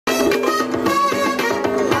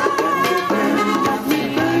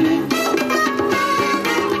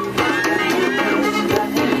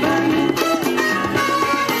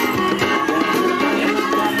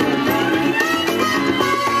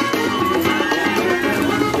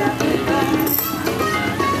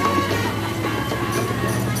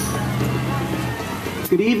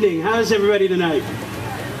evening. How's everybody tonight?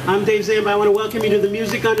 I'm Dave Zamba. I want to welcome you to the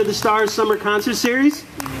Music Under the Stars Summer Concert Series.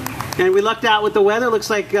 And we lucked out with the weather. Looks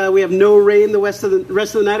like we have no rain the rest of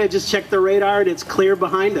the night. I just checked the radar and it's clear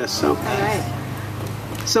behind us. So. All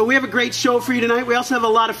right. So we have a great show for you tonight. We also have a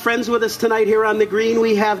lot of friends with us tonight here on the green.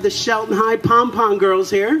 We have the Shelton High Pom Pom Girls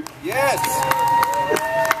here. Yes.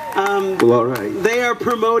 Well, all right. They are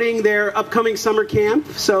promoting their upcoming summer camp.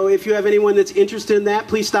 So if you have anyone that's interested in that,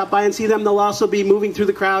 please stop by and see them. They'll also be moving through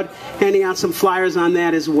the crowd, handing out some flyers on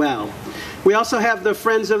that as well. We also have the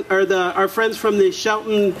friends of, our friends from the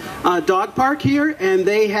Shelton Dog Park here, and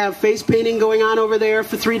they have face painting going on over there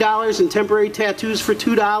for $3 and temporary tattoos for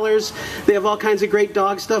 $2. They have all kinds of great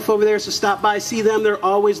dog stuff over there, so stop by, see them. They're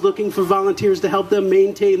always looking for volunteers to help them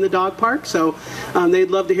maintain the dog park, so they'd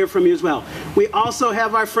love to hear from you as well. We also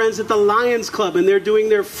have our friends at the Lions Club, and they're doing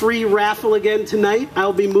their free raffle again tonight.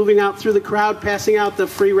 I'll be moving out through the crowd, passing out the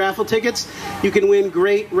free raffle tickets. You can win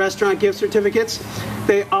great restaurant gift certificates.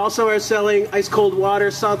 They also are selling ice cold water,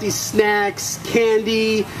 salty snacks,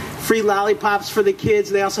 candy, free lollipops for the kids.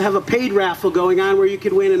 They also have a paid raffle going on where you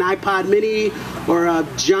can win an iPod mini or a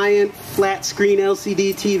giant flat screen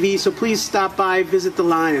LCD TV. So please stop by, visit the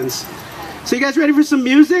Lions. So you guys ready for some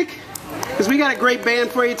music? Because we got a great band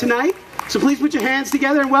for you tonight. So please put your hands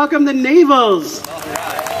together and welcome the Navels.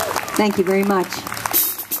 Thank you very much.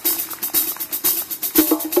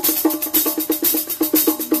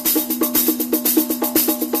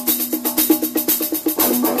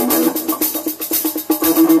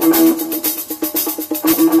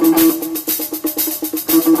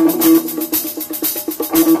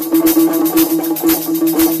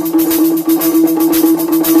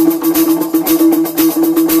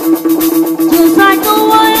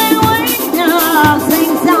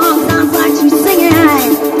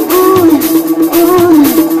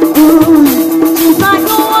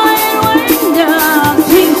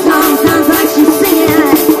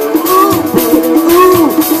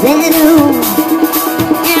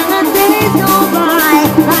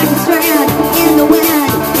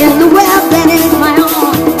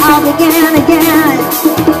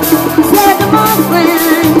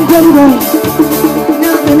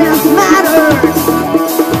 Nothing else matters.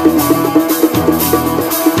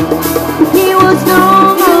 He was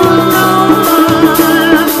no more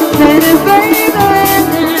than his baby.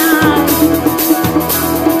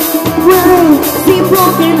 Well, he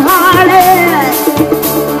broken hearted.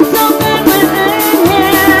 Something within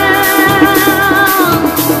him.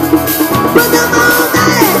 But the moment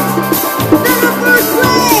that I first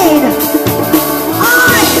laid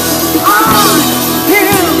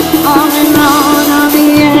on the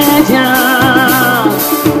edge of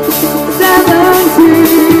 17,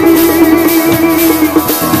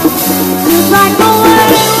 just like the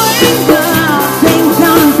way we go, sing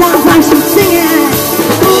sometimes I should sing it.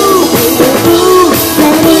 Ooh, ooh,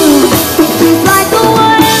 ooh, just like the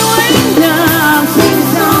way we go, sing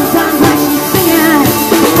sometimes I should sing it.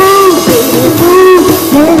 Ooh, ooh,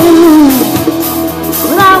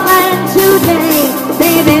 well, I went today,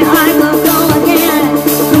 baby, I will go again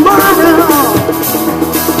tomorrow.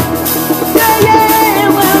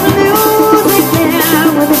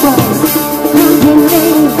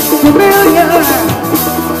 Familiar.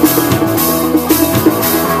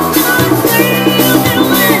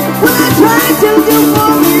 When I try to do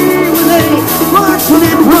for me with a marksman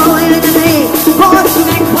and rolling in the day, marksman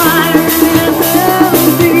and choir and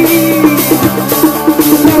melody.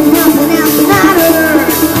 There's nothing else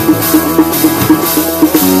matters.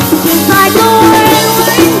 Just like the way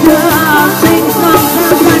we go, sing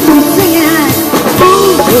sometimes I can sing it.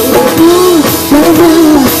 Ooh, ooh, ooh,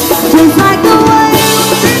 ooh. Just like the way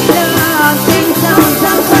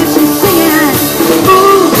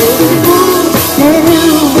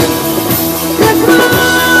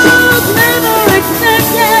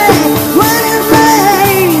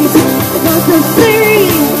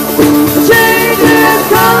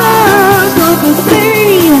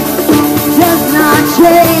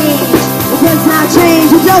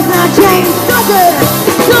change, it does not change, does it?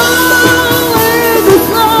 Go with the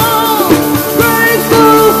slow,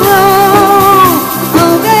 graceful flow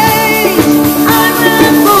of age. I've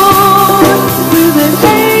been born through the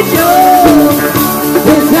age of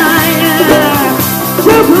desire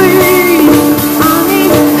to please on the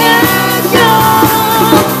edge of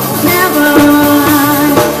never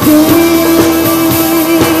being.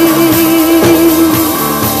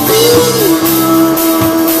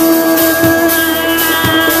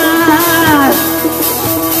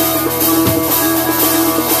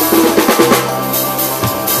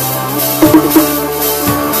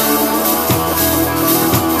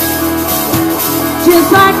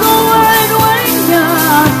 Just like the wind winds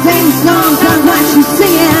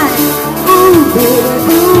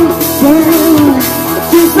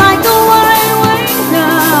Just like the white winged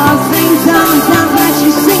dove, sing sounds like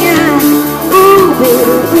she's singing. Ooh,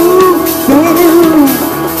 baby, ooh, baby.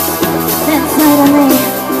 Then suddenly,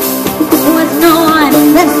 there was no one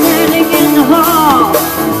left standing in the hall.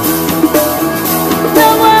 The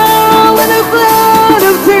world with a flood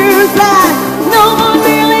of tears that no one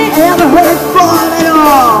really ever heard fall at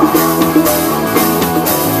all.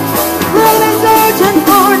 They've searching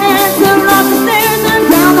for an answer up the stairs and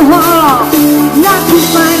down the hall. Not to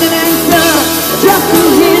find an answer, just to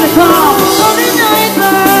hear the call of the night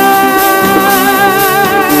bird.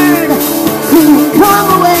 Singing, come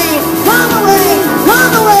away, come away,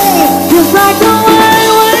 come away. Just like the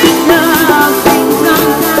white winged dove, sing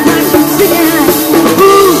sometimes like she's singing.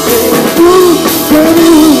 Ooh, ooh,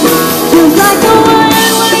 baby. Just like the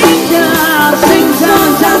white winged dove, sing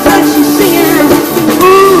sometimes like she's singing.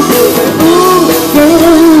 Ooh, ooh,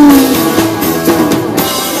 baby.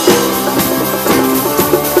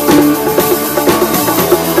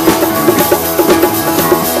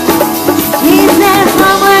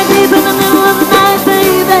 Somewhere deep in the middle of the night,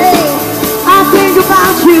 baby, I think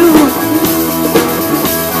about you.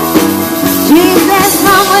 She said,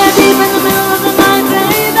 somewhere deep in the middle of the night,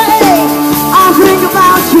 baby, I think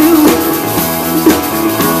about you.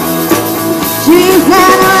 She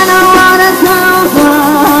said, I know what it sounds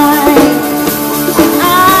like.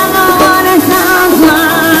 I know what it sounds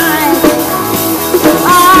like.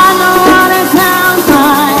 I know what it sounds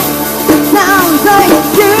like. Sounds like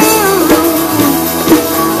you.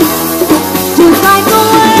 Just like the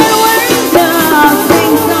white winged dove,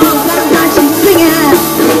 sing songs like she's singing.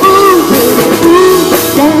 Ooh, baby, ooh,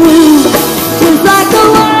 baby. Just like the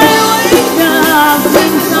white winged dove,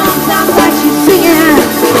 sing songs like she's singing.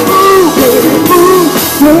 Ooh, baby, ooh,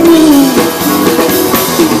 baby.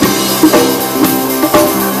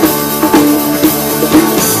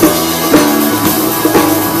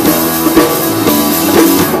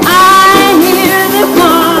 I hear the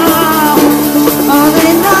call of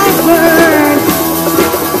a night bird.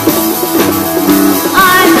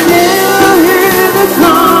 I still hear the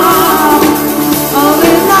call of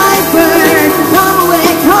a night bird. Come away,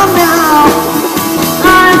 come now.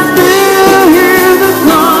 I still hear the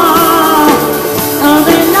call of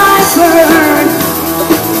a night bird.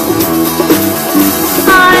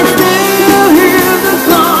 I still hear the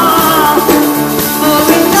call of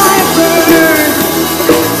a night bird.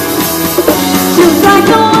 Just like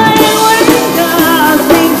the white winged dove,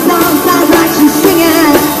 sing songs like she's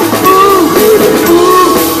singing. Ooh, baby, ooh,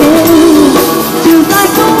 baby. Just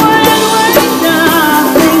like the white winged dove,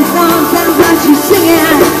 sing songs like she's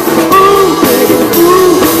singing. Ooh, baby,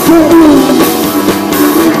 ooh, baby.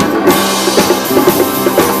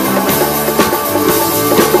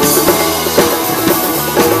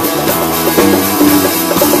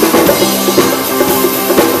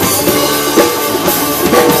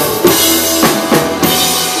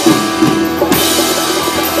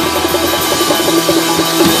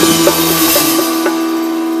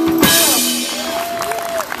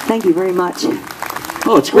 Thank you very much.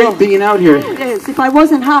 Oh, it's great being out here. It is. If I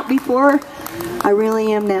wasn't hot before, I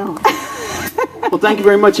really am now. Well, thank you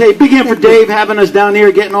very much. Hey, big hand for Dave having us down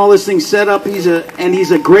here, getting all this thing set up. He's a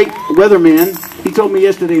great weatherman. He told me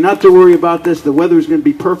yesterday not to worry about this. The weather's going to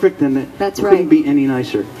be perfect, and it couldn't be any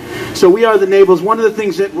nicer. So we are the Navels. One of the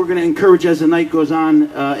things that we're going to encourage as the night goes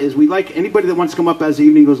on is we like anybody that wants to come up as the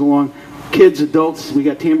evening goes along. Kids, adults, we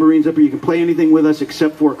got tambourines up here. You can play anything with us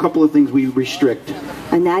except for a couple of things we restrict.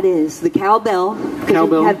 And that is the cowbell.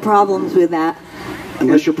 Cowbell. We had problems with that.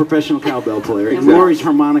 Unless you're a professional cowbell player. And Lori's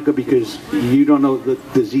harmonica, because you don't know the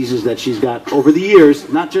diseases that she's got over the years.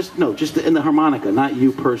 Just in the harmonica, not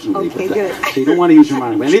you personally. Okay, good. So you don't want to use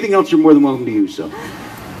harmonica. But anything else, you're more than welcome to use. So.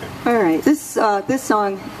 All right. This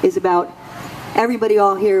song is about everybody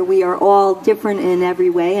all here. We are all different in every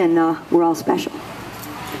way, and we're all special.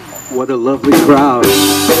 What a lovely crowd.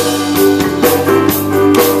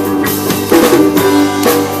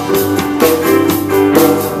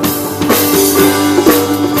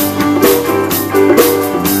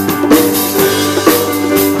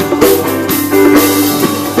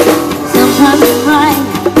 Sometimes I'm right,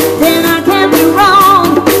 then I can be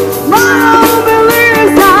wrong. My own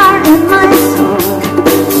beliefs are in my soul.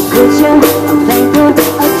 Preacher, a banker,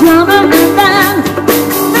 a drummer, and then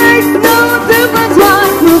makes no difference what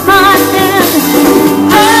you find in.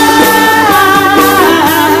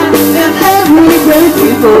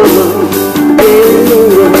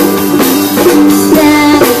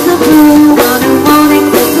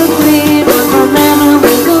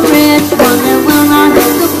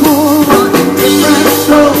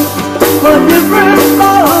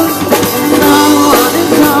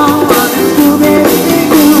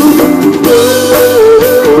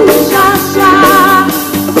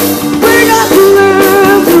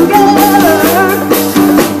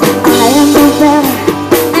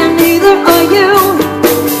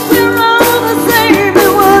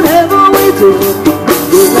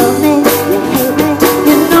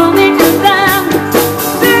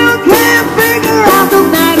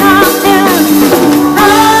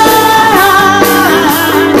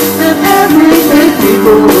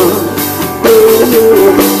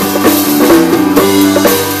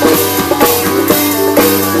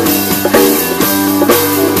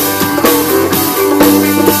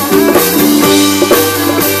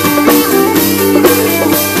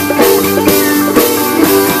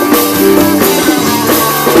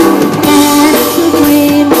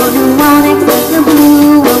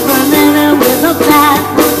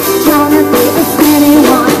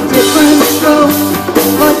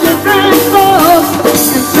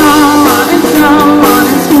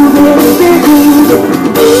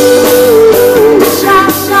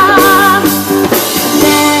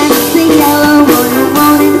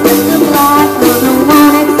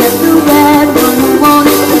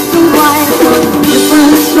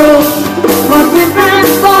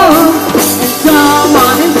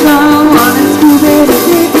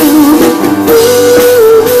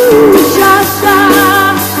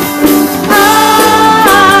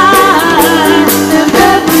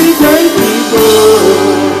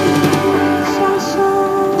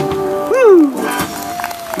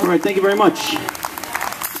 right, thank you very much.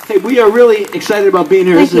 Hey, we are really excited about being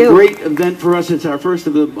here. This is a great event for us. It's our first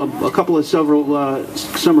of a couple of several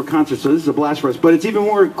summer concerts, so this is a blast for us. But it's even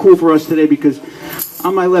more cool for us today because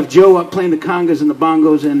on my left, Joe up playing the congas and the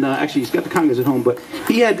bongos, and actually he's got the congas at home, but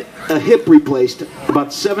he had a hip replaced about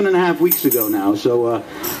 7.5 weeks ago now. So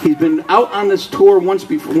he's been out on this tour once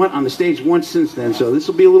before, went on the stage once since then. So this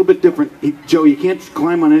will be a little bit different. Joe, you can't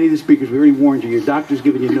climb on any of the speakers. We already warned you. Your doctor's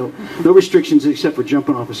giving you no restrictions except for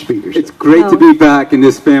jumping off of speakers. It's great to be back in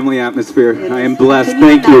this family atmosphere. I am blessed.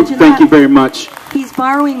 Thank you. Thank you very much. He's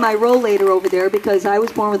borrowing my rollator over there because I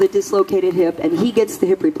was born with a dislocated hip, and he gets the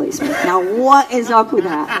hip replacement. Now, what is up with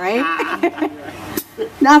that, right?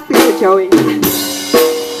 Not fair, Joey.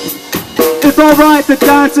 It's all right to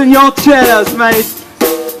dance in your chairs, mate.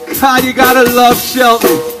 God, you gotta love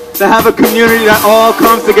Shelton to have a community that all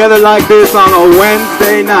comes together like this on a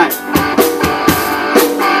Wednesday night.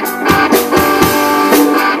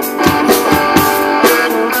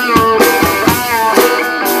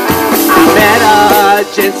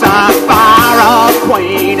 Just our far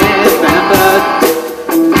acquaintance members.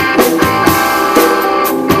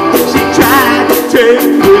 She tried to take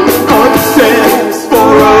me upstairs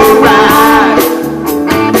for a ride.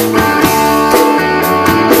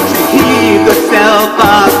 She heaved herself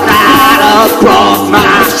up right across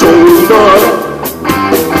my shoulder,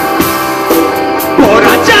 but I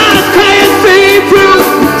just can't seem to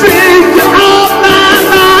take you off my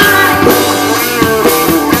mind.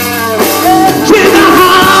 She's a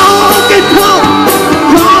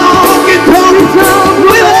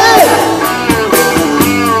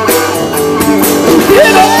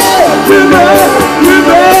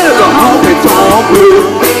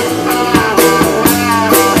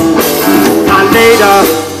I later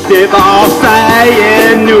divorced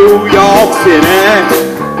in New York City.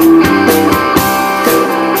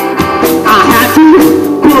 I had to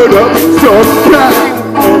put up some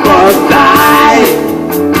kind of a lie.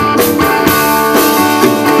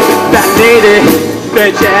 That lady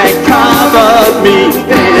said she covered me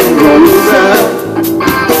in roses.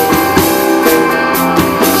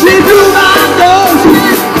 She blew my nose,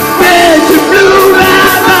 then she blew my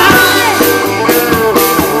mind.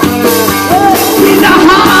 In the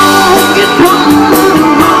honky-tonk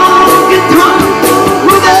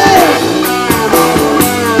boogie.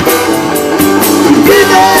 Give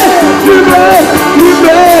me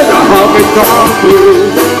the honky-tonk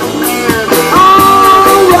blues.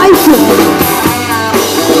 All right.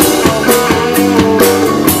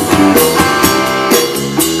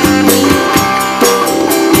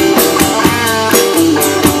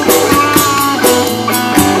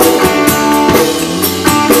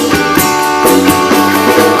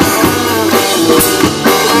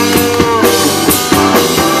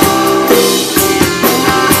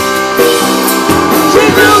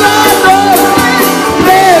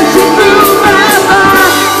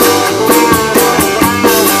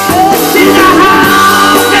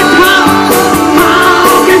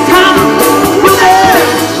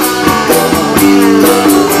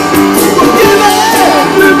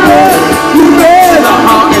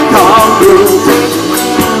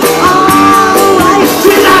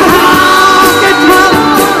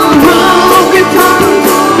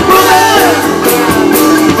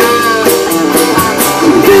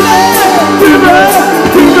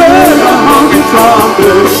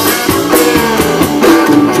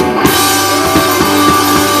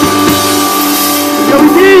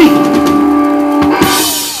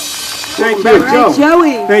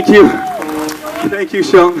 Joey. Thank you. Thank you,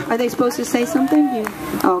 Shelton. Are they supposed to say something?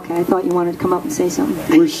 Oh, okay, I thought you wanted to come up and say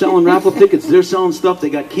something. We're selling raffle tickets. They're selling stuff. They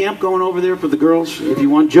got camp going over there for the girls. If you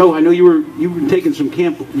want, Joe, I know you've been taking some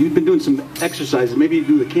camp. You've been doing some exercises. Maybe you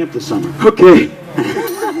do the camp this summer. Okay.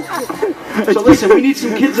 So listen, we need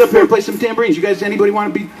some kids up here to play some tambourines. You guys, anybody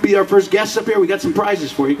want to be our first guests up here? We got some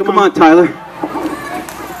prizes for you. Come on, Tyler.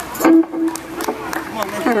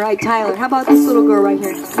 All right, Tyler. How about this little girl right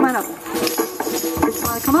here? Come on up.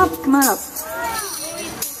 Come up. Come on up.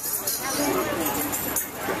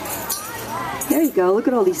 There you go. Look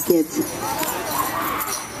at all these kids.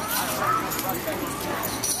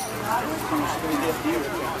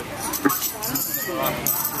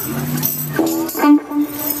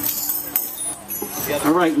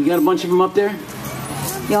 All right, we got a bunch of them up there.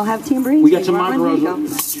 Y'all have tambourines? We got some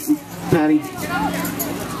margaritas. Patty.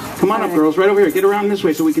 Come on up, girls. Right over here. Get around this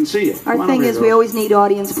way so we can see you. Our thing is we always need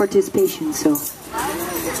audience participation, so.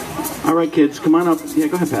 All right, kids. Come on up. Yeah,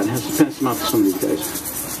 go ahead, Pat. Pass them out to some of these guys.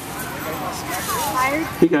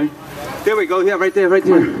 Hey, guy. There we go. Yeah, right there, right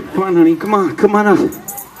there. Come on, honey. Come on up.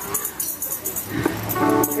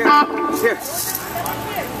 Here.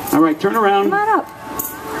 All right, turn around. Come on up.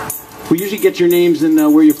 We usually get your names and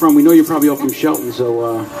where you're from. We know you're probably all from Shelton.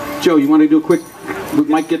 So, Joe, you want to do a quick... We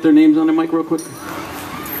might get their names on the mic real quick.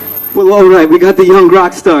 Well, all right. We got the young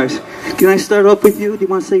rock stars. Can I start off with you? Do you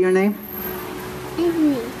want to say your name?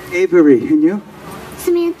 Avery. Avery. And you?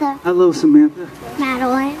 Samantha. Hello, Samantha.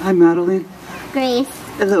 Madeline. Hi, Madeline. Grace.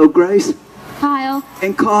 Hello, Grace. Kyle.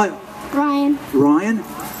 And Kyle. Ryan. Ryan.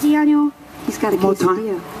 Daniel. He's got a One more time.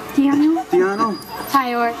 quesadilla. Daniel. Deanna.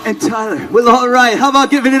 Tyler. And Tyler. Well, all right. How about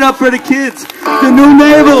giving it up for the kids? The new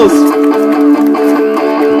neighbors.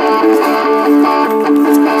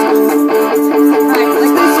 Alright,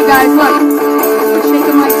 like this, you guys, look. Shake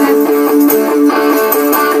them like this.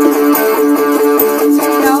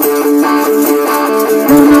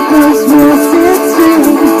 When the Christmas is sing,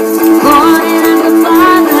 morning and the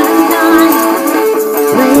father died.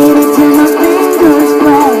 Waited till my fingers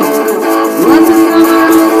bled. Was the summer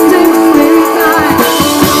of '69.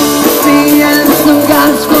 Me and some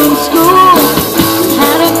guys from school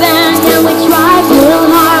had a band and we tried real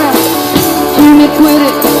hard. Jimmy quit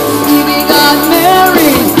it, Stevie got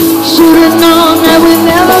married. Should've known that we'd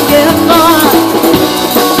never get far.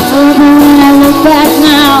 But when I look back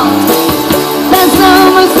now, that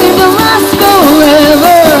summer seemed to last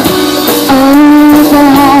forever. Oh, if I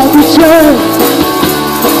had the choice,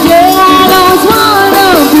 yeah, I'd always wanna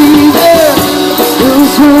be there.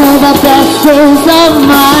 Those were the best days of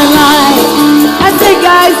my life. That's it,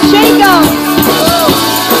 guys. Shake them.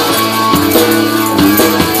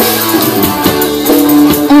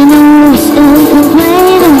 And I was still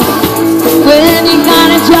complaining when you got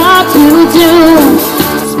a job to do.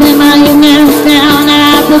 Spend my evenings down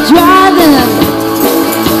at the drive-in,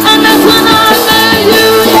 and that's when I met you,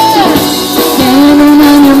 yeah. Standing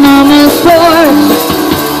on your mama's porch,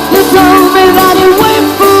 you told me that you'd wait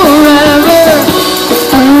forever.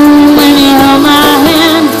 Oh, when you held my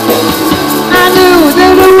hand, I knew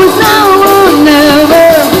that it was now or never.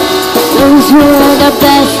 Those were the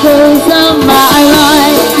best days of my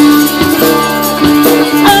life.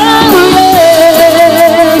 Oh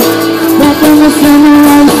yeah, back in the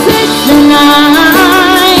summer of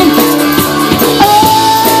 '69. Oh,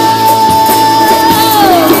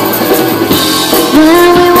 when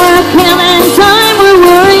we were killing time, we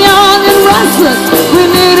were young and restless. We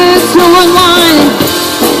needed to unwind.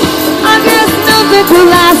 I guess nothing could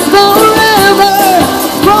last forever,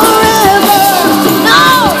 forever.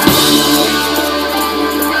 No.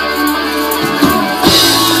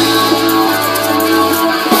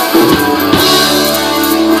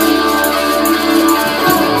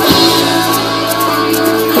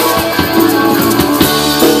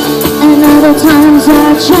 And other times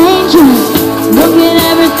are changing. Look at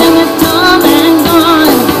everything that's come and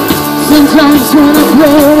gone. Sometimes when I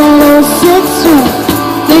play that old six string,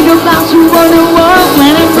 think about you, wonder what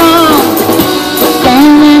went wrong.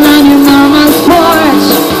 Standing on your mama's porch,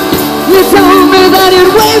 you told me that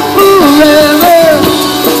you'd wait forever.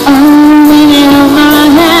 Oh, when you held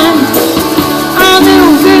my hand, I knew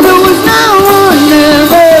that it was now or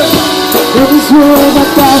never. Those were the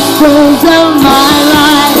best days of my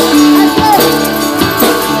life.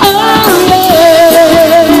 Oh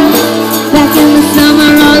yeah, back in the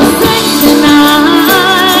summer of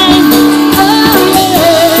 '69. Oh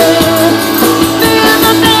yeah, me and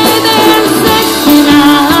my baby in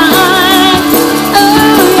 '69.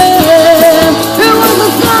 Oh yeah, it was the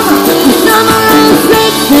summer of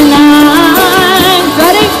 '69.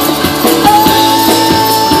 Ready?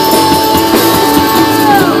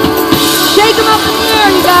 Shake them up in the air,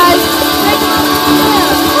 you guys. Shake them up in the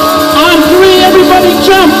air. On three, everybody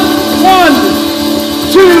jump. 1,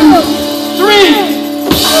 2, 3.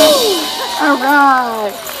 All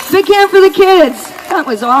right. Big hand for the kids. That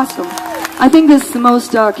was awesome. I think this is the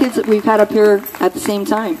most kids that we've had up here at the same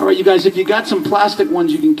time. All right, you guys, if you got some plastic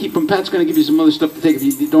ones, you can keep them. Pat's going to give you some other stuff to take.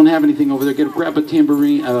 If you don't have anything over there, grab a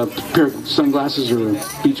tambourine, a pair of sunglasses, or a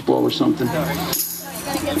beach ball or something.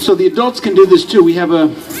 So the adults can do this too. We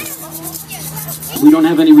don't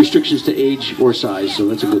have any restrictions to age or size, so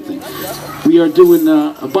that's a good thing. We are doing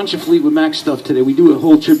a bunch of Fleetwood Mac stuff today. We do a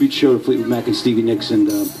whole tribute show to Fleetwood Mac and Stevie Nicks, and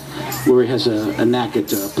where he has a knack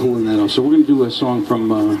at pulling that off. So we're going to do a song from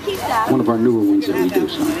one of our newer ones that we do.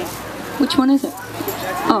 So. Which one is it?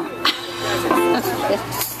 Oh.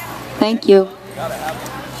 Thank you.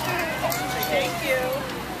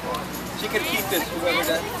 She can keep this, whoever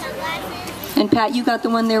does. And Pat, you got the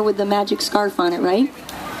one there with the magic scarf on it, right?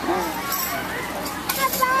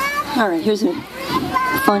 All right, here's a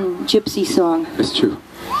fun gypsy song. That's true.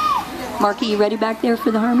 Marky, you ready back there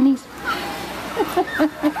for the harmonies?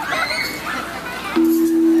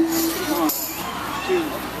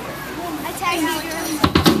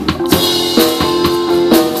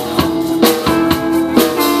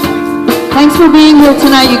 for being here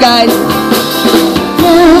tonight, you guys.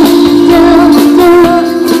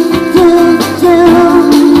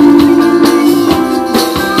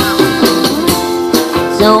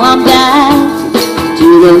 So I'm back to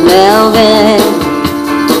the velvet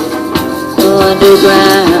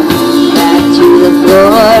underground, back to the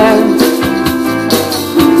floor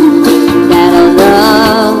that I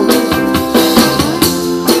love,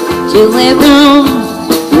 to a room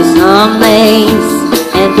with some lace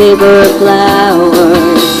and paper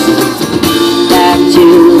flowers, back to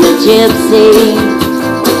the gypsy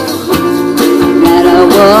that I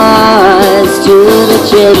was, to the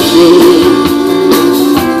gypsy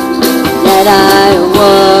that I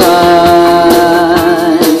was.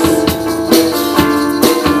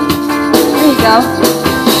 There you go.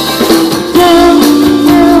 Down,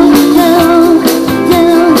 down, down,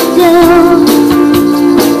 down, down.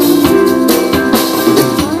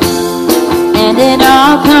 And it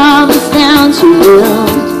all comes down to you.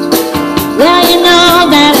 Well, you know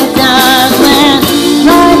that it does when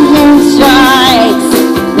lightning strikes.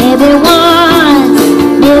 Maybe once,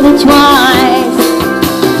 maybe twice.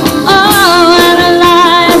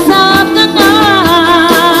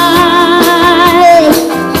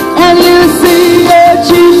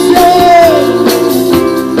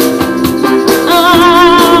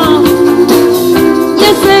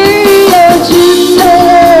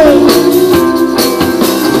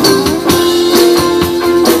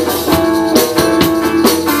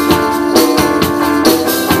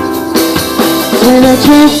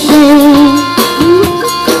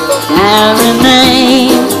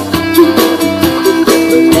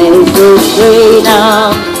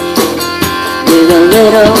 Freedom with a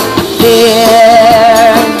little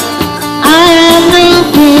fear. I have no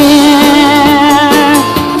fear.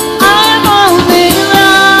 I am only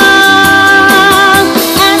love.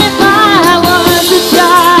 And if I was a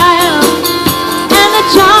child, and the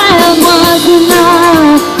child was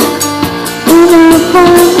enough for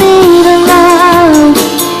me to love,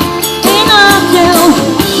 enough to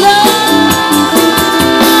love.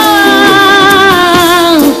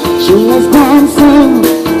 She is dancing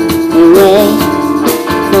away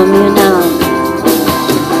from you now.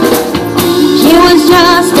 She was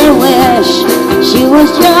just a wish. She was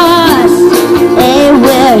just a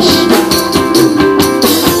wish.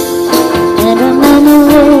 And a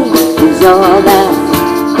memory is all that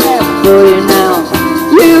for you now.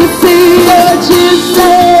 You see what you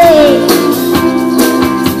say.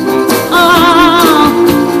 Oh,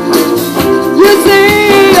 you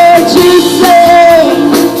see what you say.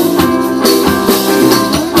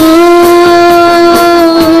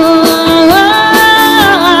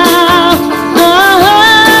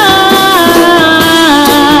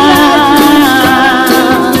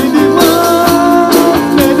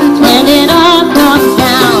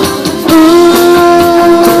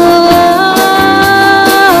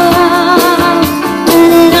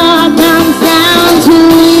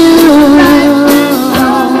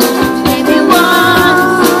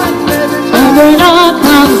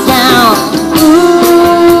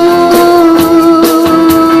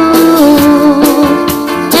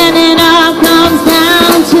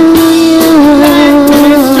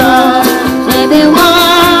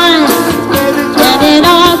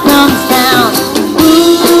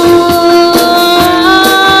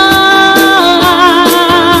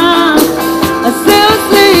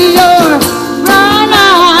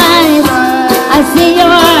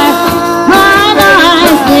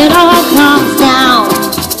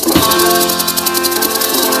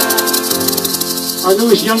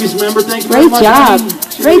 Youngest member, thank you very much. Great job.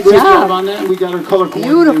 Great job On that. We got our color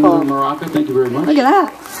beautiful in Morocco. Thank you very much. Look at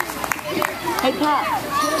that. Hey, Pat.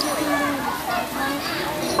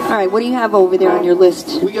 All right, what do you have over there on your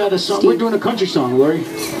list? We got a song. Steve? We're doing a country song, Lori.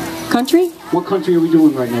 Country? What country are we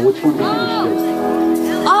doing right now? Which one?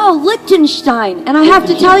 Oh, Liechtenstein. And I have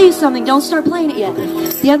to tell you something. Don't start playing it yet.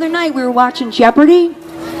 Okay. The other night we were watching Jeopardy,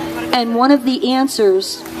 and one of the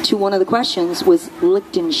answers to one of the questions was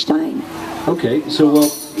Liechtenstein. Okay, so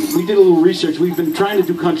we did a little research. We've been trying to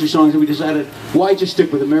do country songs, and we decided, why just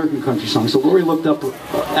stick with American country songs? So Lori looked up,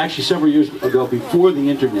 actually several years ago, before the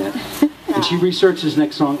internet, and she researched this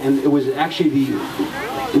next song, and it was actually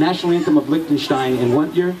the national anthem of Liechtenstein in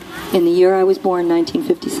what year? In the year I was born,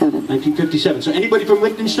 1957. 1957. So anybody from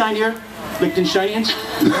Liechtenstein here? Liechtensteinians?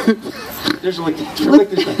 There's a Liechtenstein.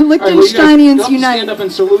 Liechtensteinians right, unite. Stand up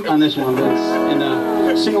and salute on this one,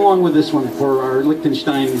 and sing along with this one for our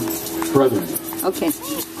Liechtenstein brethren. Okay.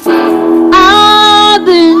 I've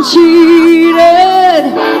been cheated,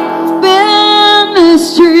 been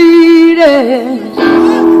mistreated.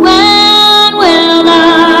 When will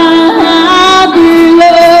I be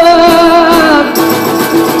loved?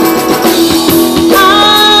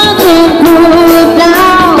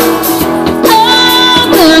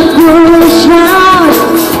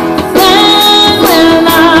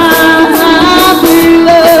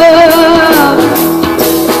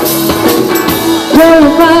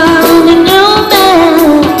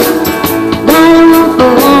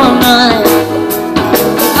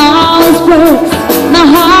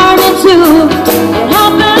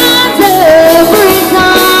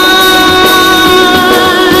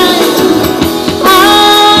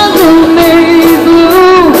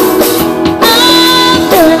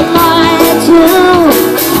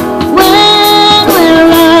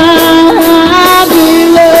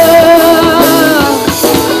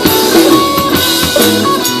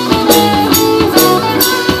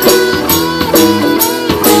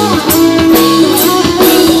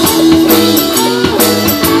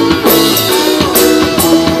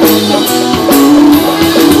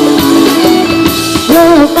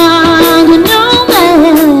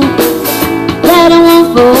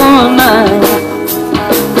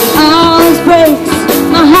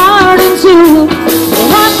 too. It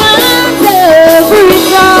happens every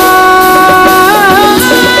time.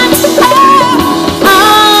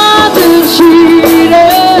 I've been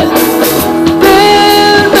cheated,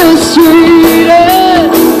 been mistreated.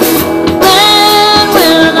 Then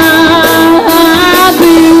when I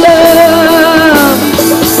belong,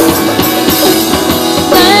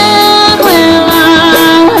 then when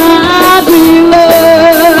I belong,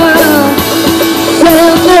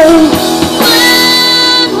 tell me,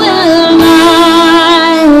 when will I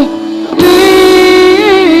be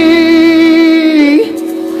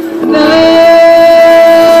loved?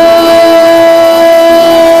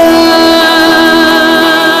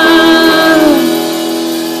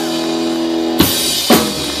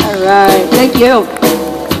 All right, thank you.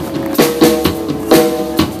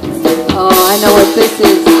 Oh, I know what this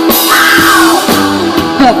is.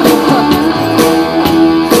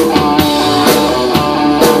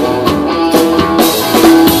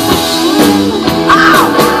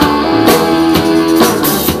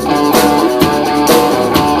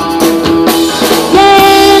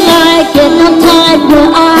 Can I get no time? Where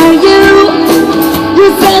are you? You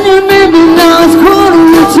said you remember now it's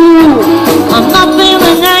 1:45. I'm not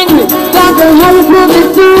feeling angry about the hell you put me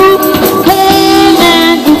through. Hey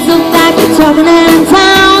man, it's the fact you're talking in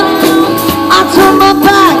town. I turn my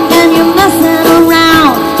back and you're messing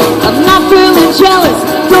around. I'm not feeling jealous,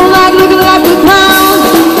 don't like looking like a clown.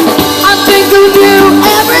 I think of you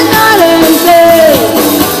every night and day.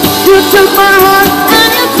 You took my heart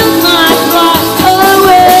and you took my pride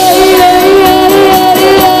away.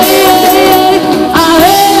 I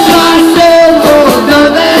hate myself for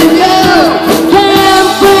loving you. Can't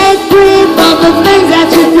break free from the things that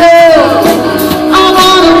you do. I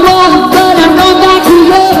wanna walk, but I run back to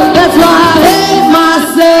you. That's why I hate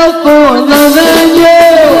myself for loving you.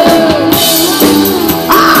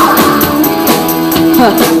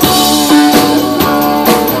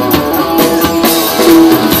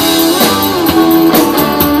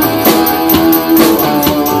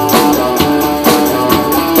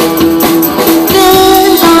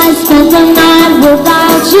 Then I spent the night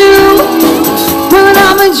without you, but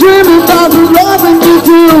I've been dreaming about the loving you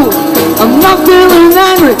do. I'm not feeling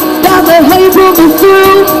angry about the hate you put me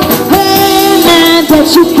through. Hey man, that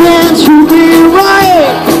you can't treat me right.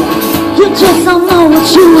 You just don't know what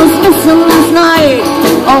you was missing last night.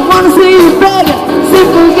 I wanna see you better,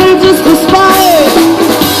 simple game just for spite.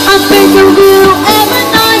 I think of you every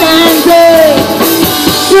night and day.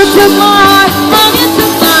 You took my heart and you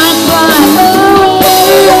took my pride away.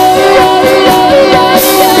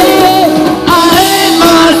 I hate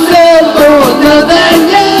myself for loving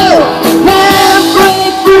you. Can't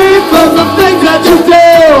break free from the things that you do.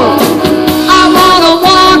 I wanna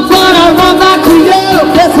walk, but I run back to you.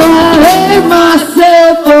 That's why I hate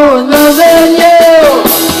myself for loving you.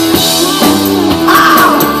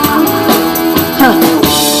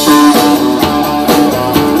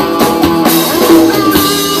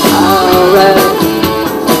 Alright.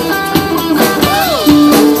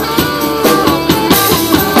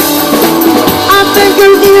 I think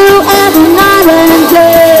of you every night and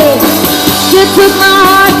day. You took my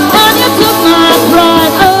heart and you took my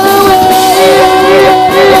pride away.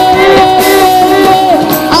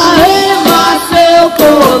 I hate myself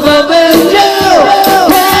for loving you.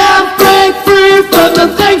 Can't break free from the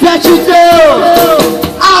things that you do.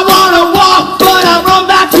 I wanna walk, but I run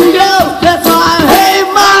back to you. That's why I hate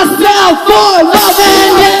myself for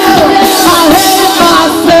loving you. I hate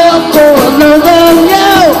myself for loving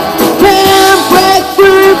you. Can't break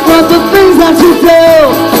free from the things that you do.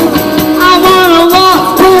 I wanna walk,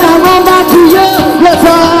 but I run back to you. That's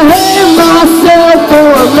why I hate myself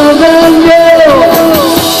for loving you.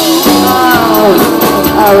 Oh,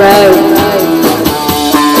 all right.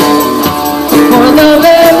 For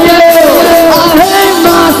loving you, I hate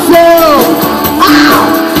myself. Ow,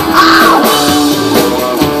 ow.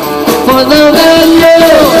 For loving you,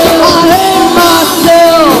 I hate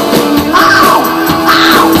myself. Ow,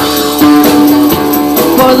 ow.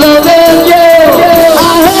 For loving you,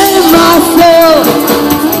 I hate myself.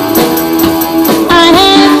 I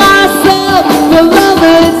hate myself for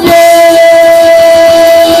loving you.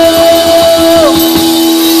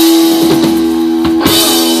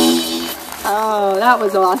 Oh, that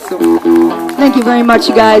was awesome. Thank you very much,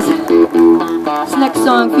 you guys. This next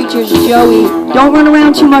song features Joey. Don't run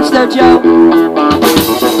around too much there, Joe.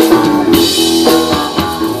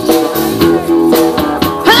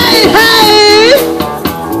 Hey, hey!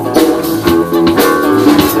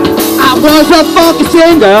 I was a funky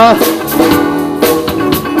singer.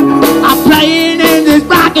 I'm playing in this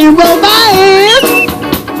rock and roll band.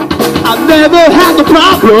 I've never had the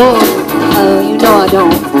problem. Oh, you know I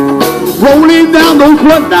don't. rolling down those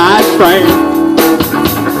one-night trains.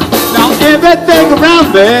 Now everything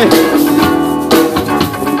around me,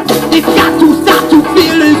 it's got to stop to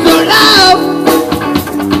feeling so low.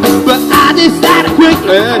 But I decided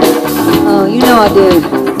quickly, Oh, you know I did.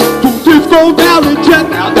 to just go down and check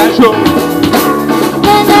out that show.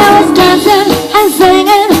 Then I was dancing and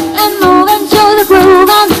singing and moving to the groove,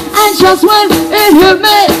 and just when it hit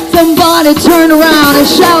me, somebody turned around and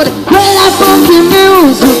shouted, "Play that funky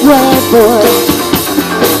music, right, boy.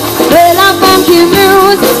 Play that funky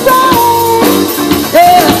music, right.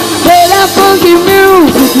 Yeah, play that funky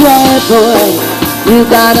music, right, boy. You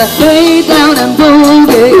gotta lay down and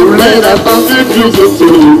boogie, play that funky music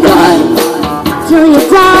till you die, till you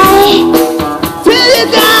die, till you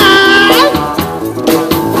die."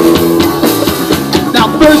 Now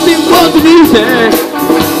first it wasn't easy.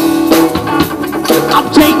 I'm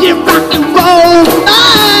changing rock and roll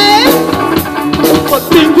tonight, but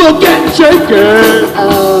things were getting shaky.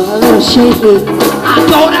 Oh, a little shaky. I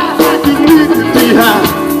thought I had to leave it behind,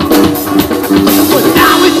 but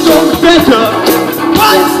now it's so much better.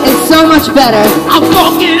 What? It's so much better. I'm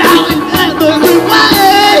walking out in every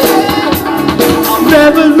way. I'll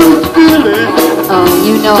never lose feeling Oh,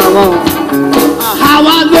 you know I won't. how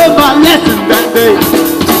I learned my lesson that day.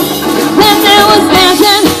 Then there was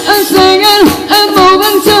dancing and singing and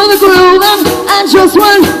moving to the groove, and just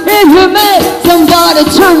when it hit me, somebody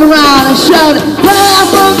turned around and shouted, "Play that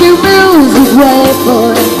funky music, right,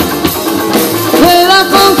 boy. Play that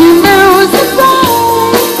funky music, right.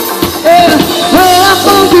 Yeah, play that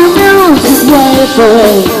funky music, right,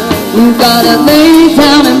 boy. You gotta lay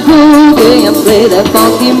down and boogie and play that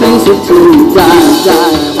funky music till you die,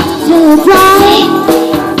 die, till you die."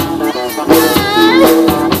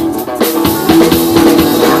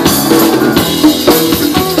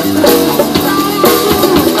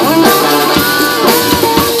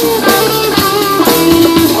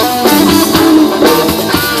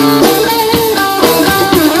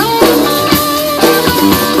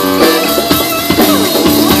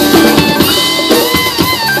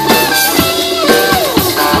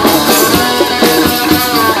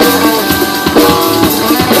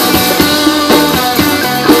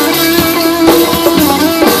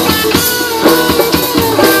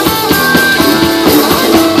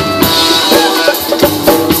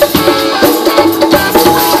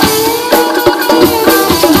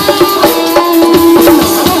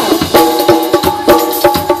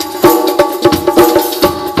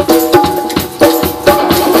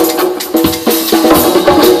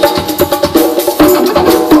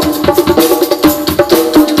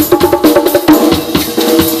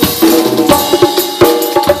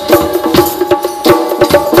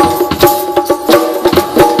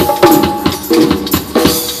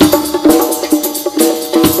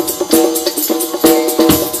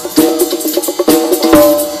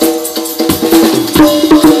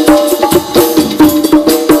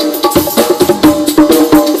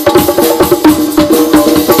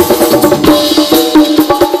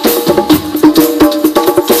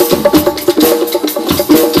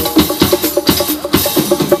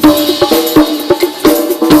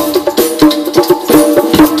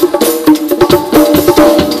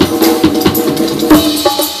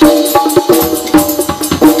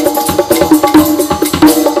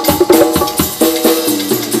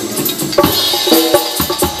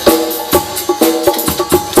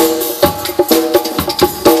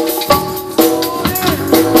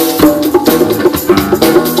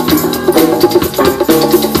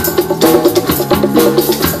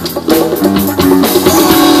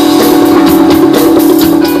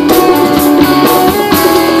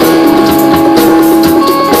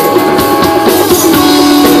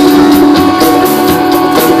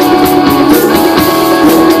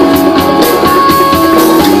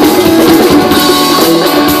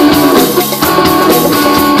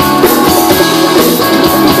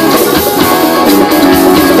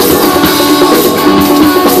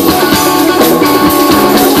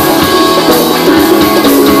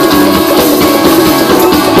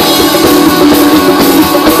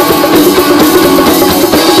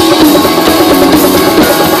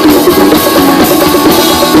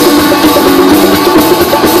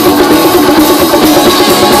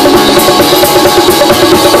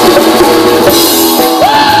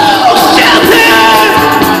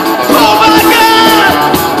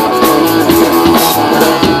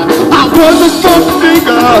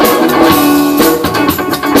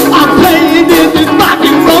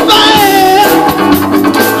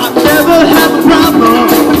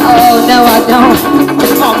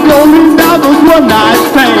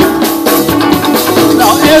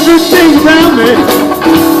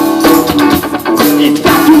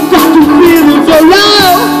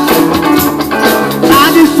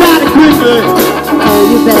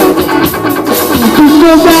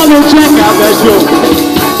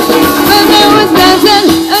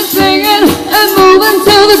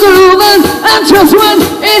 just when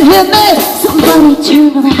it hit me, somebody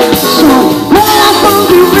turned around and shouted, play that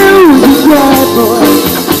funky music, yeah, boy.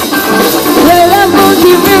 Play that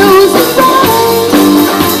funky music, boy.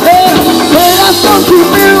 Yeah, play that funky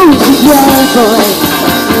music, yeah, boy.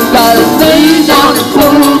 You gotta lay down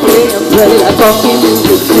and play and play that funky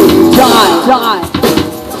music too. Die.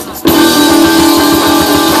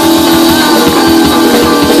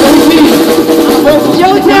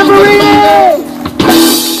 Joe Tambourine!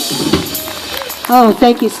 Oh,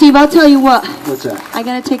 thank you. Steve, I'll tell you what. What's that? I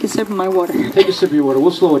gotta take a sip of my water. Take a sip of your water.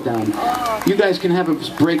 We'll slow it down. You guys can have a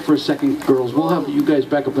break for a second, girls. We'll have you guys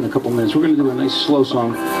back up in a couple minutes. We're going to do a nice slow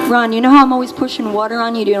song. Ron, you know how I'm always pushing water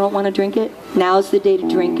on you? You don't want to drink it? Now's the day to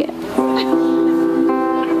drink it.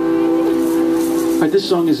 All right, this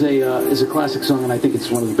song is a classic song, and I think it's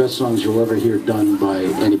one of the best songs you'll ever hear done by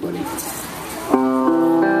anybody.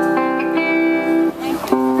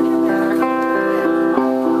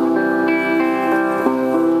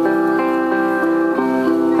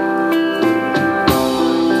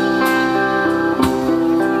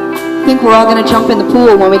 I think we're all going to jump in the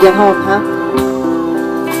pool when we get home, huh?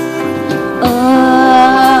 Oh,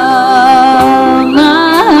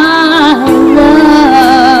 my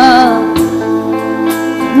love,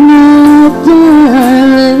 my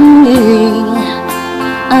darling,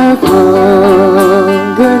 I've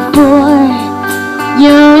hungered for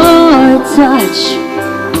your touch.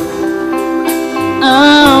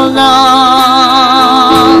 Oh,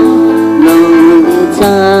 long, lonely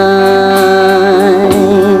time.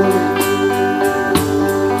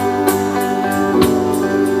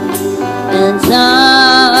 And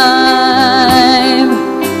time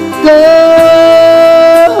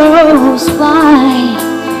goes by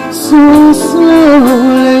so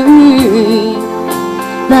slowly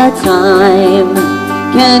that time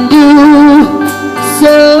can do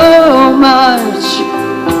so much.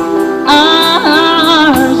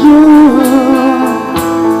 Are you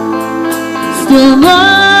still mine?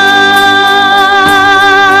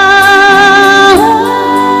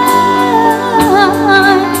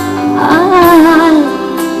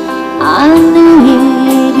 I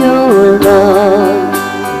need your love.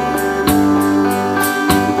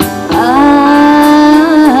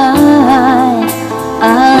 I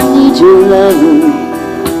need your love.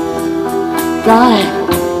 God,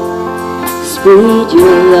 spread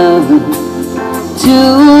your love to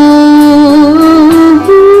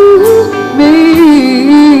me.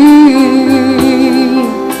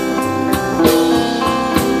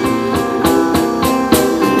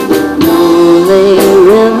 Lonely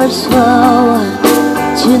rivers flow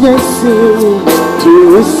to the sea, to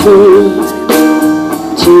the sea,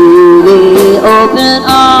 to the open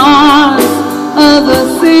arms of the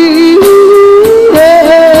sea.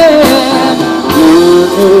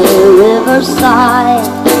 Lonely riverside,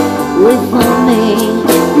 wait for me,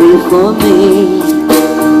 wait for me.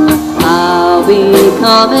 I'll be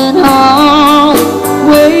coming home,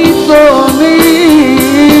 wait for me.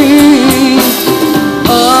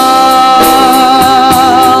 Oh,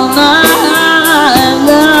 my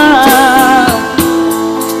love,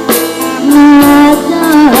 my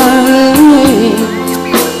darling,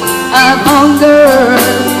 I've hungered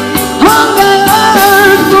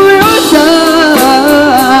for your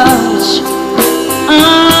touch.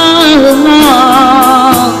 All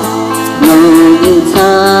along, lonely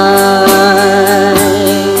time.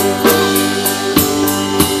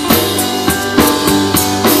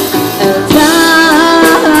 And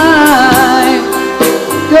time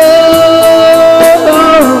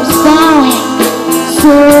goes by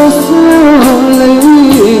so slowly,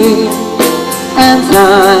 and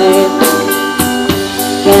time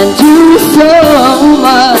can do so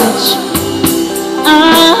much.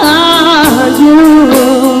 Are you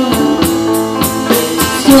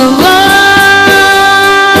still mine?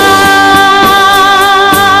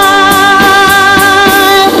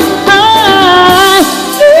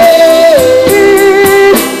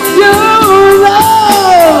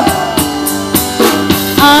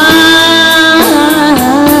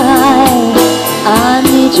 I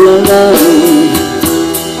need your love. I need your love.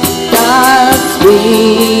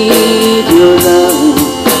 Godspeed your love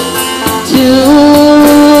to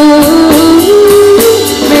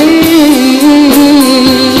me.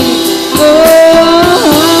 Oh,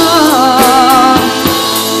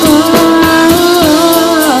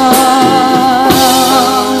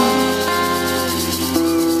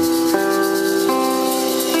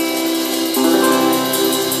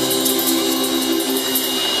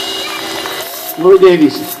 Lori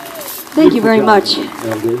Davies. Thank you very much.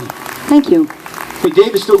 Thank you. Hey,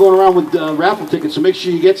 Dave is still going around with raffle tickets, so make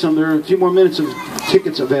sure you get some. There are a few more minutes of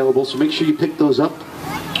tickets available, so make sure you pick those up.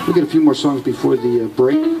 We'll get a few more songs before the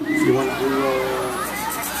break. You want to do...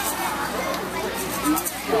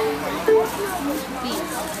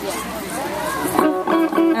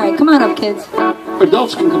 All right, come on up, kids.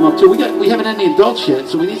 Adults can come up too. We haven't had any adults yet,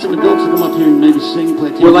 so we need some adults to come up here and maybe sing,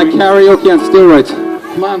 play. We're like karaoke on steroids.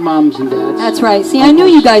 Come on, moms and dads. That's right. See, I knew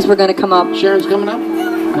you guys were going to come up. Sharon's coming up?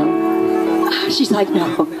 No. She's like, no.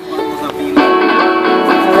 All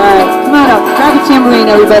right, come on up. Grab a tambourine,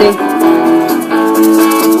 everybody.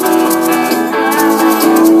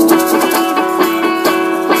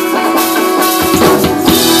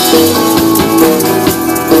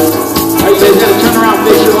 You guys gotta turn around and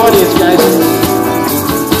face your audience, guys.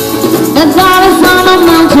 The forest on the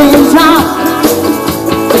mountain top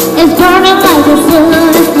is burning like a silver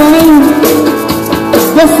flame.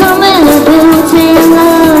 There's something built in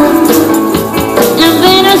love, and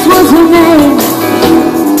Venus was her name.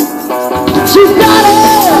 She's got it,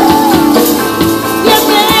 yeah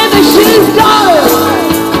baby, she's got it.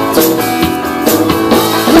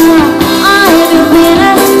 Yeah, I'm your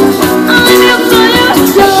Venus, I'm your fire,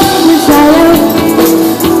 so desire.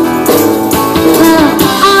 Yeah,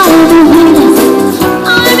 I'm your Venus,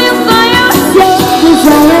 I'm your fire, so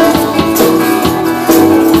desire.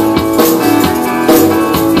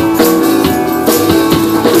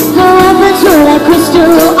 Her weapons were like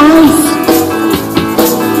crystal ice,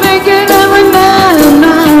 making every man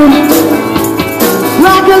mine.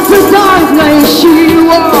 Black as the darkness she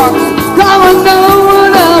walks, cover no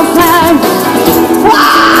one else has.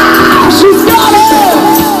 Wow, she's got it!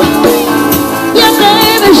 Yeah,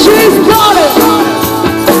 baby, she's got it!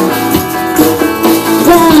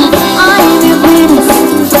 Yeah, I'm your Venus,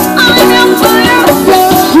 I'm your fire,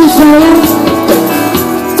 desire.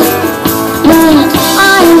 Yeah,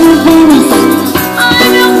 I'm your Venus,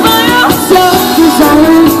 I'm your fire,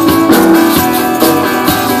 desire.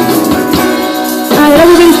 Alright,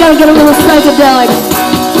 everybody's gotta get a little psychedelic.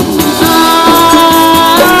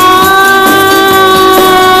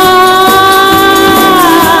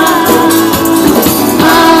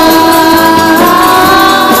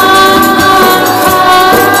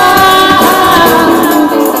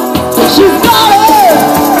 She's got it!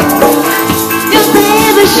 Yeah,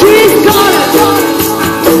 baby, she's got it!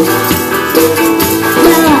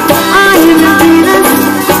 Yeah, I'm your Venus,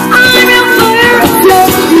 I'm your fire,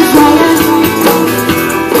 desire.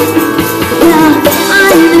 Yeah,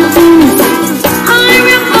 I'm your Venus, I'm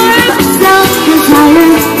your fire,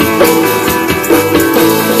 desire.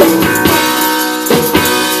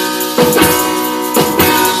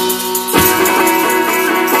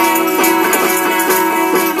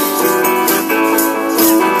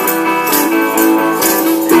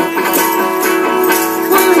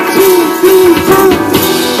 One, two, three, four.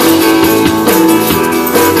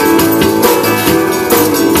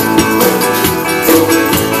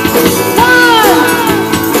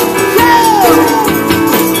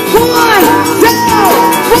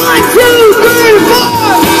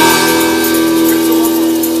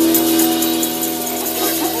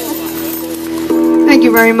 Thank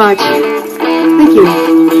you very much. Thank you.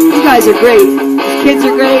 You guys are great. These kids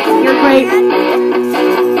are great. You're great. Thank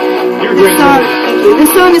you. This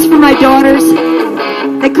song is for my daughters.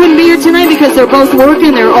 They couldn't be here tonight because they're both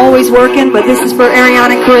working. They're always working. But this is for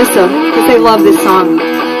Ariana and Carissa because they love this song.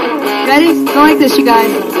 Ready? Go like this, you guys.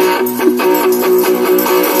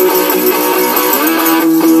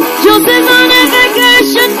 Joseph on a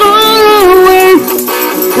vacation far away,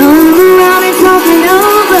 going around and talking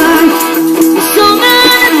over so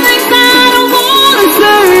many things I don't wanna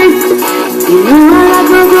say. You know I like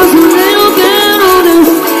my girls a little bit older.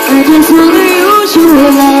 I just wanna use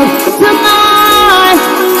your love tonight.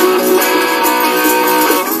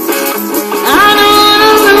 I don't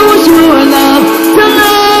wanna lose your love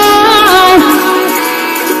tonight.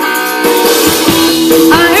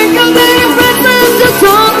 I ain't got many friends to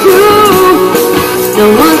talk to. No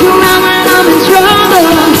one's around when I'm in trouble.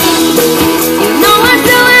 You know I'd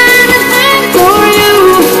do anything for you.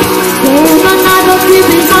 Stay my night, but keep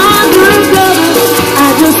it undercover. I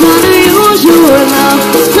just wanna use your love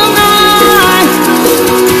tonight.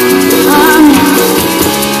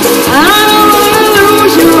 I don't wanna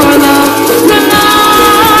lose your love tonight.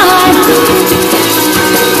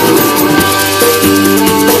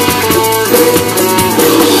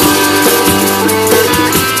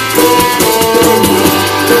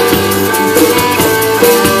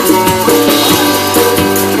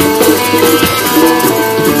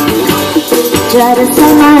 Try to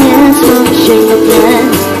set my hands from shaking.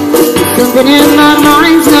 Something in my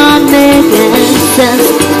mind's not making sense.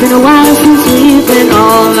 It's been a while since we've been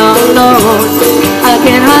all alone. I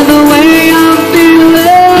can't hide the way I'm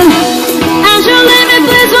feeling. As you leave me,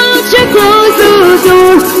 please.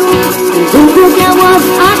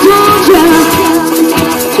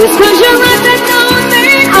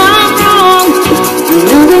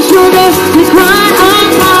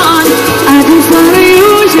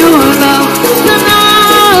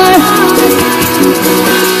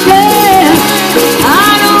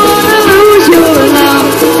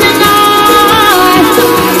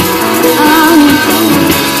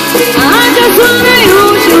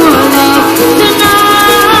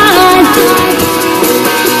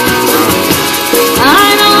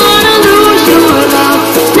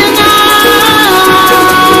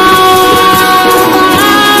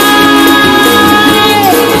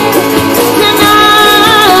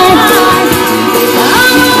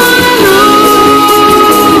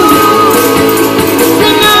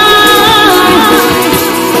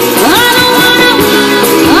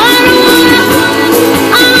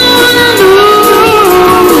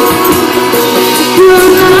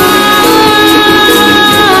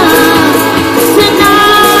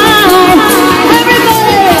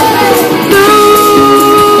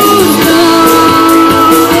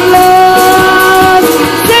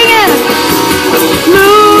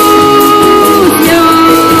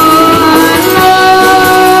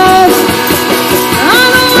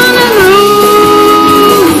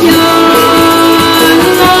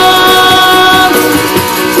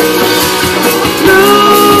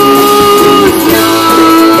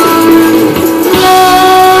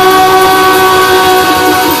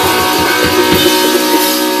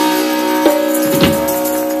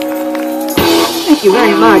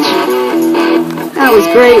 much. That was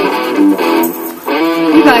great.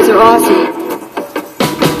 You guys are awesome.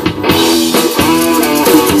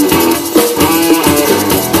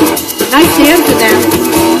 Nice dancing there.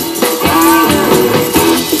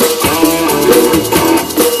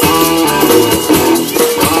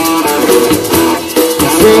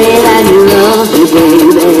 Say that you love me,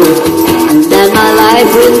 baby, and that my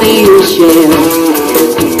life with me you share.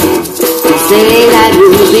 Say that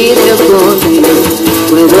you'll be there for me,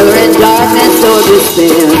 whether in darkness or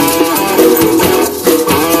despair.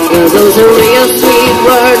 Well, those are real sweet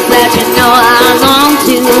words that you know I long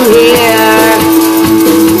to hear.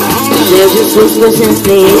 They're just whispers in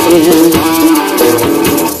the air.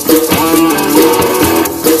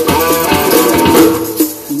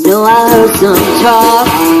 You know I heard some talk,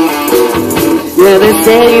 yeah, they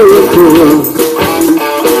say you were cool.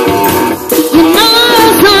 You know I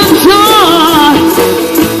heard some talk,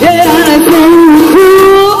 yeah, they say you were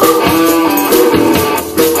cool.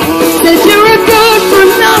 Said you were good for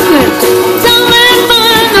nothing, don't live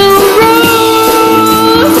by no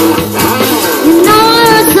rules. You know I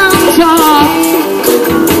heard some talk,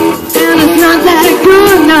 and it's not that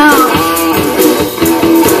good now.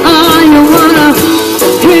 Oh, you wanna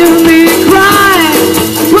hear me cry?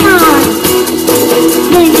 Come on,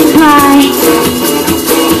 make me cry.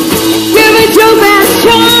 Give it your best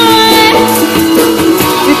try.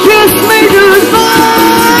 You kiss me goodbye.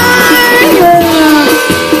 Yeah.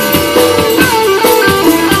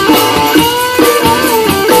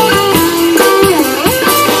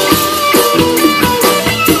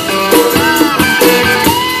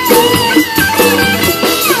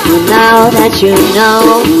 Well, now that you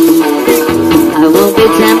know, I won't be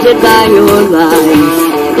tempted by your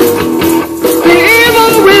lies. The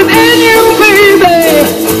evil within you, baby,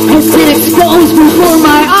 has been exposed before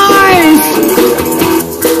my eyes.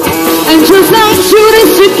 And just like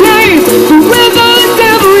Judas you came to with the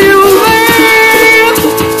devil you made.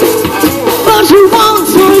 But you won't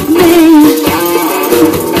take me.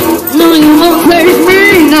 No, you won't take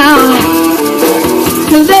me now.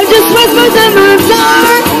 Cause they're just whispers in the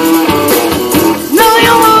dark. No,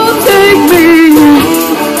 you won't take me.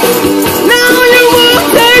 No, you won't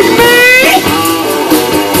take me.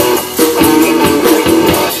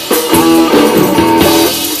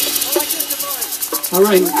 All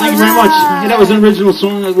right, thank you very much. Hey, that was an original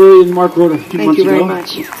song that Willie and Mark wrote a few Thank months you ago. very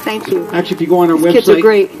much. Thank you. Actually, if you go on our These kids are website,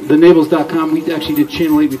 great. thenables.com, we actually did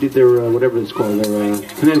Channel 8. We did their, whatever it's called, their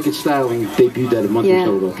Connecticut Style, and debuted that a month or so Yeah,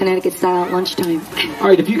 ago. Connecticut style at lunchtime. All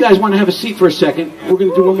right, if you guys want to have a seat for a second, we're going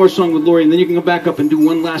to do one more song with Lori, and then you can go back up and do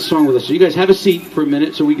one last song with us. So you guys have a seat for a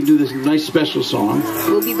minute so we can do this nice special song.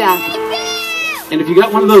 We'll be back. And if you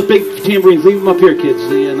got one of those big tambourines, leave them up here, kids,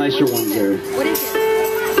 the nicer ones there. What is it?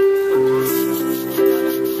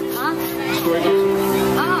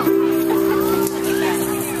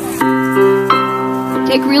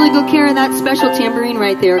 Take really good care of that special tambourine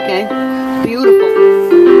right there, okay? Beautiful.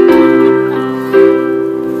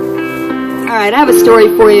 All right, I have a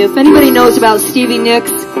story for you. If anybody knows about Stevie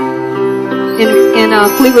Nicks in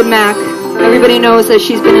Fleetwood Mac, everybody knows that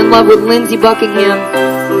she's been in love with Lindsey Buckingham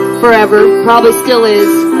forever, probably still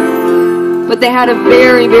is. But they had a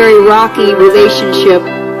very, very rocky relationship,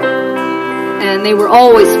 and they were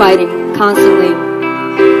always fighting, constantly.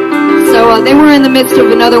 So they were in the midst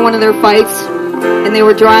of another one of their fights, and they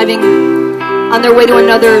were driving on their way to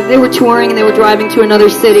they were touring and they were driving to another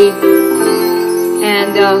city,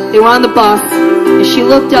 and they were on the bus, and she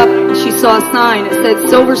looked up and she saw a sign. It said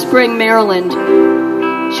Silver Spring, Maryland.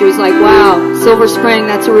 She was like, wow, Silver Spring,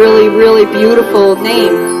 that's a really, really beautiful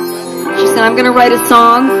name. She said, I'm going to write a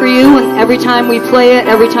song for you, and every time we play it,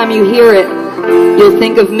 every time you hear it, you'll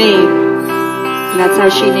think of me. And that's how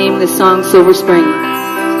she named the song Silver Spring.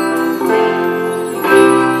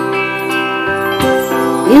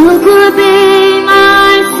 You could be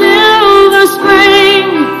my silver spring,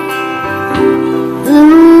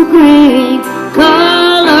 blue, green,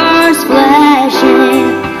 colors flashing.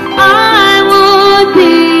 I would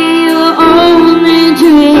be your only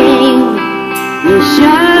dream. The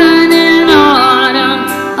shining autumn,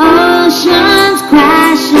 oceans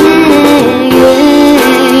crashing.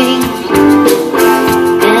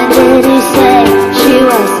 And did he say she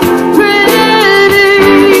was pretty?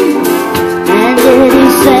 And did he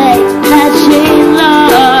say that she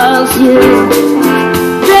loves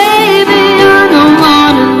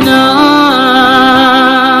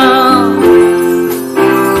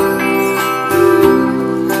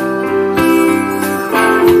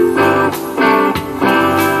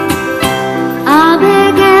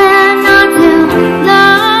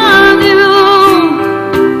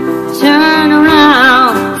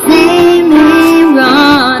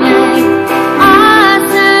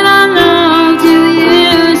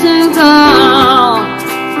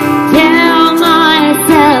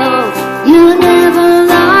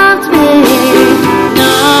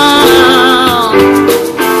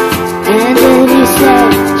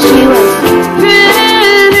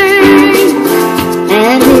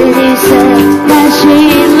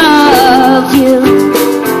you.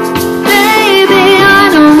 Baby, I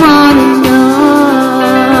don't wanna know.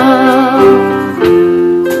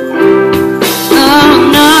 Oh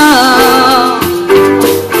no.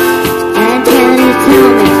 And can you tell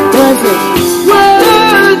me, was it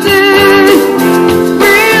worth it?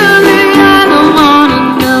 Really, I don't wanna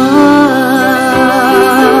know.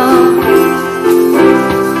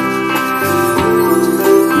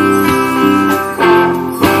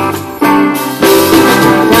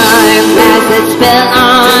 Time has its spell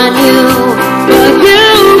on you, but you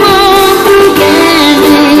won't forget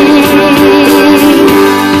me.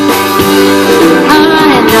 I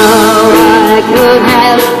know I could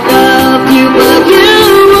have loved you, but you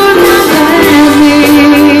would not let me.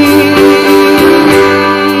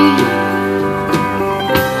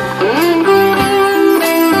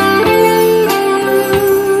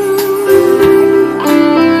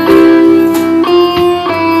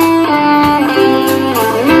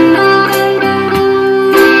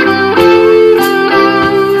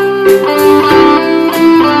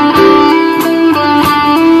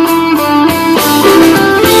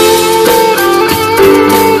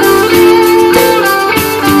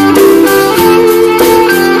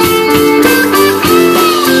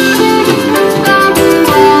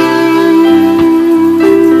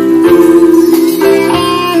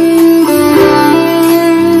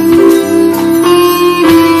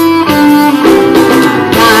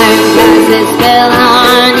 Time has its spell on